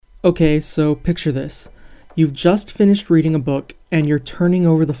Okay, so picture this. You've just finished reading a book and you're turning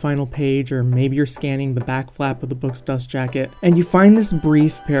over the final page, or maybe you're scanning the back flap of the book's dust jacket, and you find this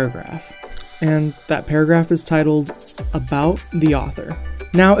brief paragraph. And that paragraph is titled, About the Author.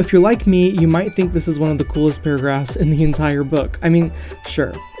 Now, if you're like me, you might think this is one of the coolest paragraphs in the entire book. I mean,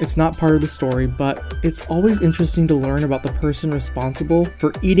 sure, it's not part of the story, but it's always interesting to learn about the person responsible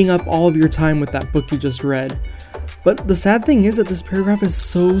for eating up all of your time with that book you just read. But the sad thing is that this paragraph is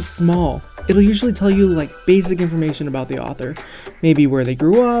so small. It'll usually tell you like basic information about the author, maybe where they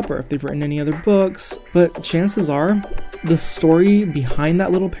grew up or if they've written any other books, but chances are the story behind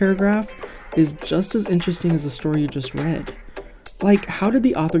that little paragraph is just as interesting as the story you just read. Like, how did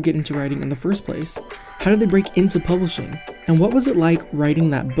the author get into writing in the first place? How did they break into publishing? And what was it like writing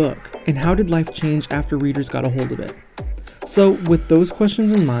that book? And how did life change after readers got a hold of it? So with those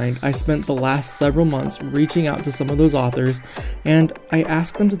questions in mind, I spent the last several months reaching out to some of those authors, and I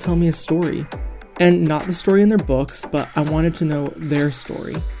asked them to tell me a story. And not the story in their books, but I wanted to know their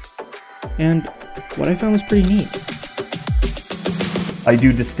story. And what I found was pretty neat. I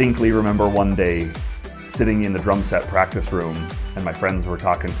do distinctly remember one day sitting in the drum set practice room, and my friends were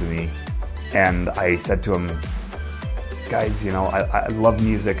talking to me, and I said to them, guys, you know, I love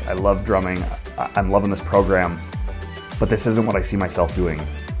music, I love drumming, I'm loving this program, but this isn't what I see myself doing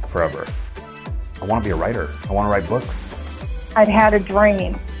forever. I want to be a writer. I want to write books. I'd had a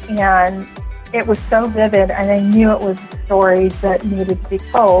dream, and it was so vivid, and I knew it was a story that needed to be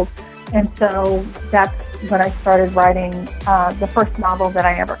told. And so that's when I started writing the first novel that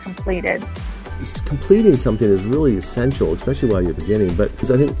I ever completed. Completing something is really essential, especially while you're beginning, but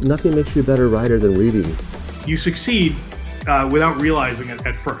because I think nothing makes you a better writer than reading. You succeed without realizing it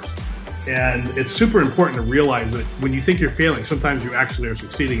at first. And it's super important to realize that when you think you're failing, sometimes you actually are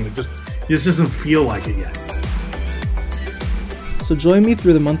succeeding, and it just doesn't feel like it yet. So join me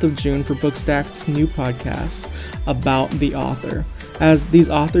through the month of June for Bookstacked's new podcast, About the Author, as these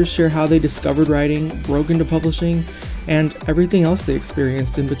authors share how they discovered writing, broke into publishing, and everything else they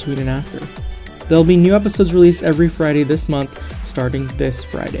experienced in between and after. There'll be new episodes released every Friday this month, starting this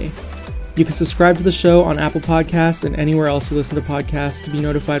Friday. You can subscribe to the show on Apple Podcasts and anywhere else you listen to podcasts to be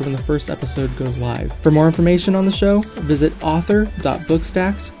notified when the first episode goes live. For more information on the show, visit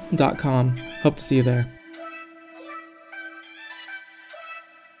author.bookstacked.com. Hope to see you there.